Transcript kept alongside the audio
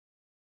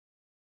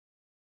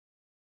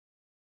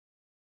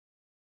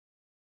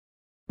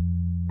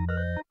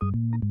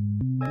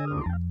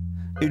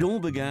It all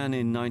began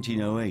in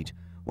 1908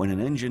 when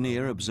an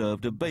engineer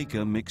observed a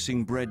baker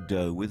mixing bread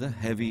dough with a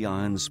heavy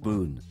iron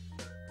spoon.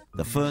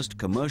 The first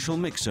commercial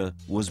mixer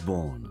was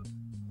born.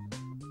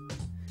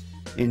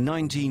 In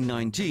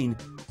 1919,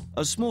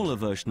 a smaller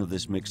version of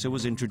this mixer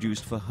was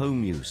introduced for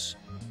home use.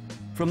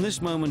 From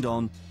this moment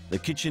on, the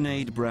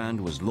KitchenAid brand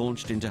was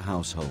launched into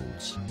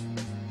households.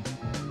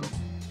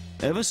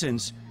 Ever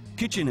since,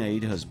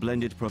 KitchenAid has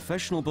blended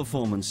professional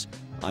performance,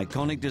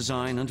 iconic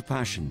design and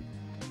passion,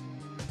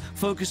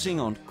 focusing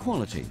on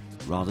quality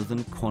rather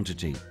than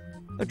quantity,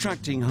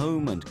 attracting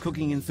home and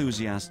cooking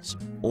enthusiasts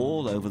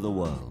all over the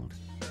world.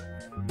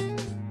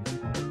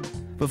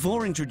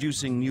 Before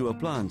introducing new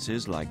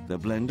appliances like the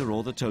blender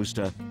or the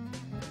toaster,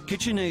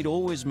 KitchenAid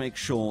always makes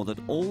sure that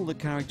all the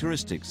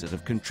characteristics that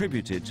have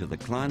contributed to the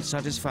client's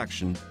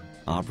satisfaction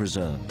are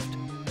preserved.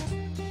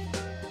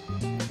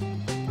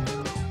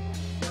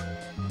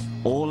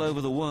 All over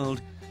the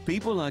world,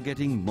 people are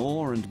getting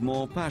more and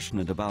more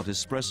passionate about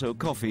espresso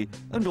coffee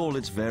and all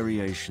its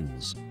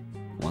variations.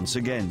 Once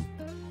again,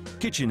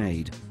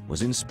 KitchenAid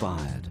was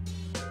inspired.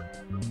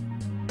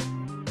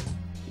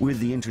 With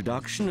the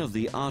introduction of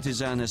the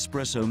artisan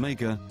espresso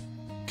maker,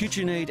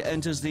 KitchenAid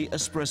enters the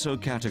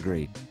espresso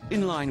category,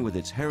 in line with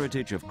its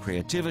heritage of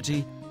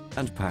creativity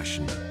and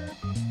passion.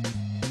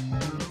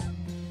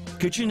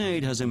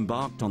 KitchenAid has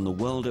embarked on the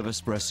world of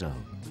espresso,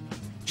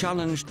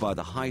 challenged by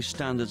the high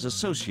standards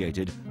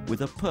associated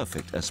with a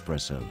perfect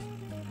espresso.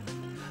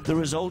 The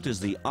result is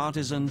the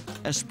artisan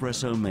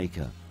espresso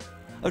maker,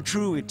 a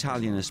true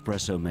Italian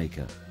espresso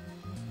maker,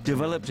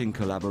 developed in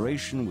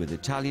collaboration with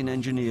Italian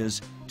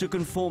engineers to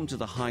conform to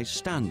the high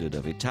standard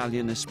of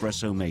Italian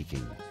espresso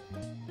making.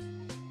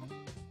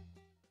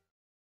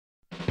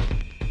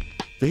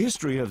 The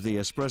history of the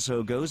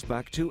espresso goes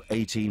back to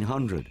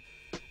 1800.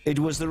 It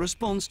was the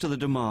response to the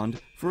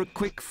demand for a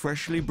quick,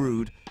 freshly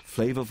brewed,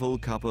 flavorful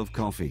cup of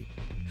coffee,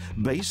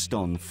 based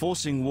on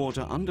forcing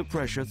water under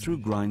pressure through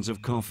grinds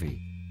of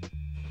coffee.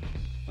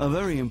 A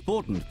very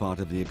important part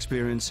of the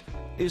experience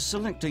is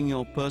selecting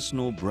your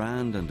personal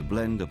brand and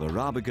blend of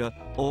Arabica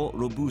or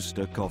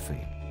Robusta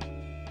coffee.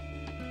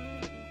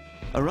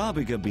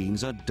 Arabica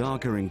beans are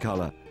darker in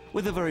color,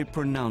 with a very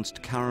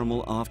pronounced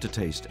caramel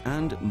aftertaste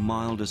and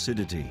mild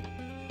acidity.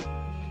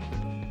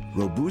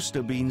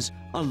 Robusta beans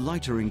are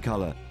lighter in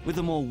color, with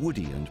a more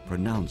woody and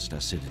pronounced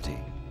acidity.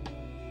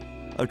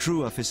 A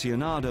true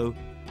aficionado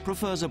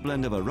prefers a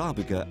blend of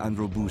Arabica and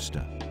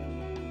Robusta.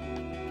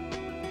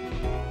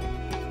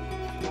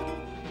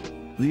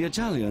 The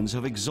Italians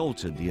have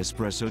exalted the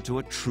espresso to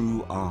a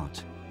true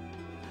art.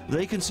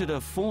 They consider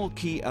 4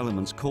 key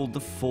elements called the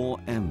 4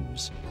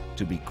 M's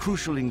to be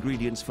crucial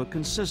ingredients for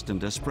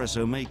consistent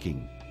espresso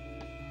making.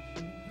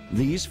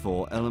 These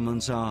 4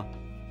 elements are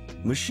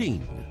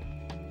machine,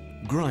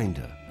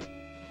 grinder,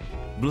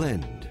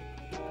 blend,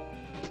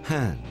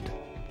 hand.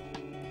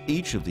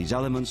 Each of these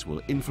elements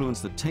will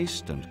influence the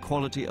taste and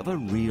quality of a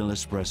real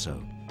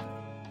espresso.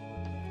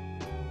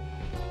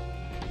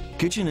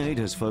 KitchenAid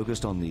has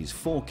focused on these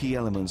 4 key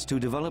elements to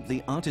develop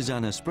the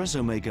artisan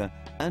espresso maker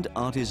and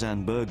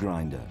artisan burr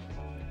grinder,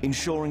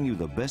 ensuring you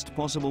the best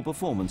possible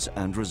performance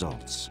and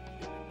results.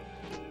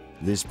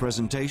 This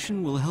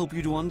presentation will help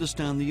you to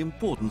understand the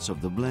importance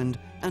of the blend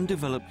and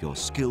develop your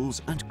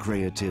skills and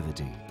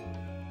creativity.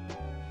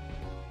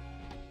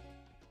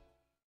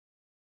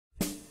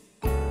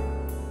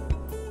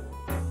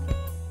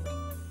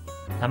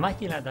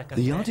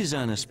 The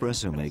artisan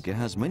espresso maker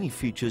has many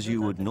features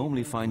you would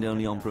normally find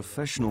only on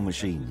professional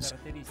machines.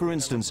 For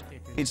instance,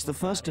 it's the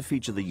first to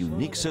feature the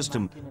unique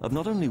system of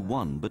not only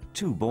 1 but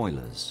 2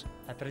 boilers.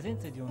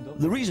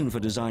 The reason for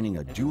designing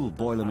a dual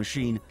boiler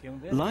machine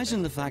lies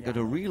in the fact that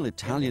a real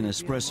Italian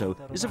espresso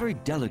is a very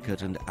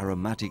delicate and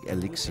aromatic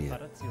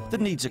elixir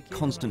that needs a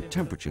constant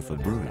temperature for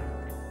brewing.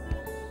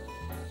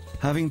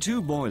 Having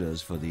 2 boilers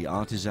for the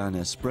artisan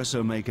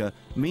espresso maker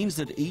means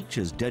that each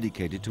is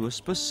dedicated to a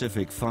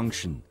specific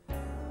function.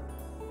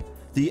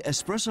 The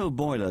espresso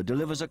boiler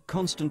delivers a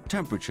constant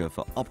temperature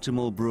for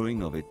optimal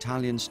brewing of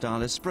Italian-style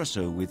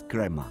espresso with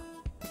crema.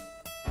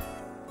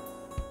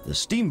 The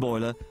steam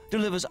boiler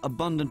delivers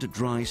abundant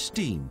dry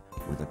steam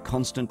with a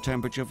constant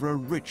temperature for a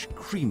rich,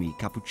 creamy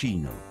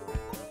cappuccino.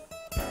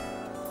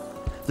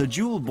 The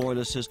dual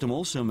boiler system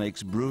also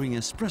makes brewing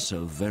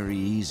espresso very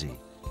easy.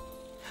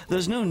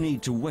 There's no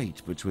need to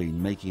wait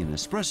between making an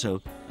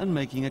espresso and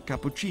making a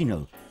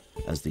cappuccino,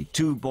 as the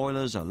 2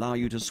 boilers allow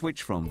you to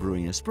switch from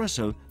brewing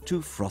espresso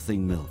to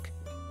frothing milk.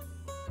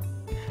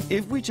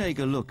 If we take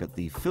a look at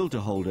the filter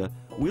holder,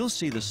 we'll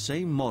see the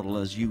same model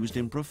as used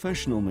in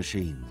professional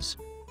machines.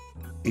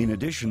 In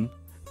addition,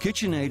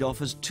 KitchenAid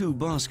offers 2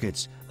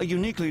 baskets, a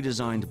uniquely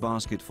designed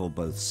basket for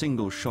both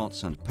single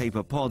shots and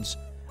paper pods,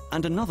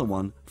 and another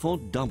one for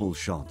double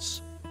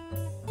shots.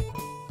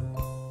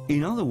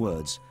 In other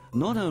words,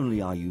 not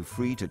only are you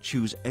free to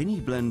choose any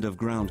blend of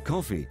ground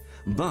coffee,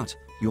 but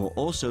you're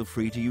also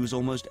free to use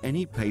almost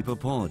any paper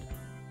pod.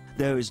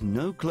 There is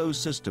no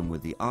closed system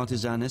with the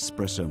artisan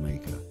espresso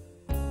maker.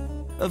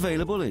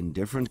 Available in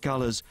different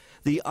colors,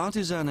 the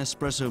artisan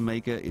espresso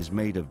maker is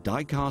made of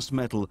die-cast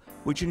metal,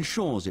 which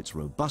ensures its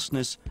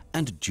robustness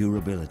and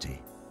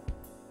durability.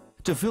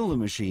 To fill the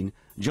machine,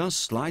 just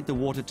slide the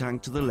water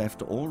tank to the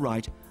left or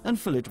right and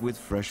fill it with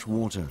fresh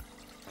water.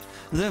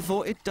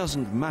 Therefore, it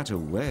doesn't matter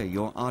where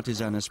your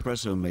artisan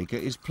espresso maker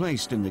is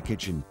placed in the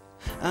kitchen,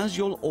 as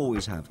you'll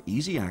always have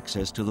easy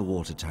access to the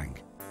water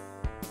tank.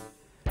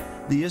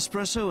 The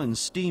espresso and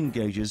steam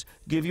gauges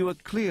give you a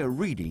clear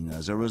reading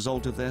as a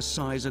result of their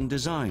size and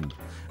design,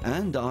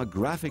 and are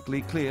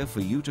graphically clear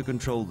for you to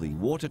control the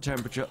water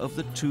temperature of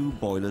the two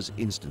boilers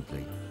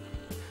instantly.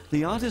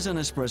 The artisan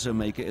espresso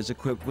maker is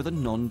equipped with a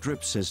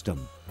non-drip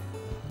system.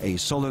 A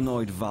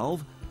solenoid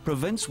valve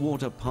prevents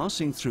water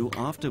passing through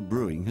after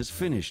brewing has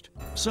finished,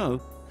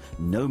 so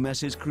no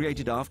mess is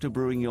created after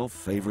brewing your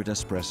favorite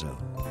espresso.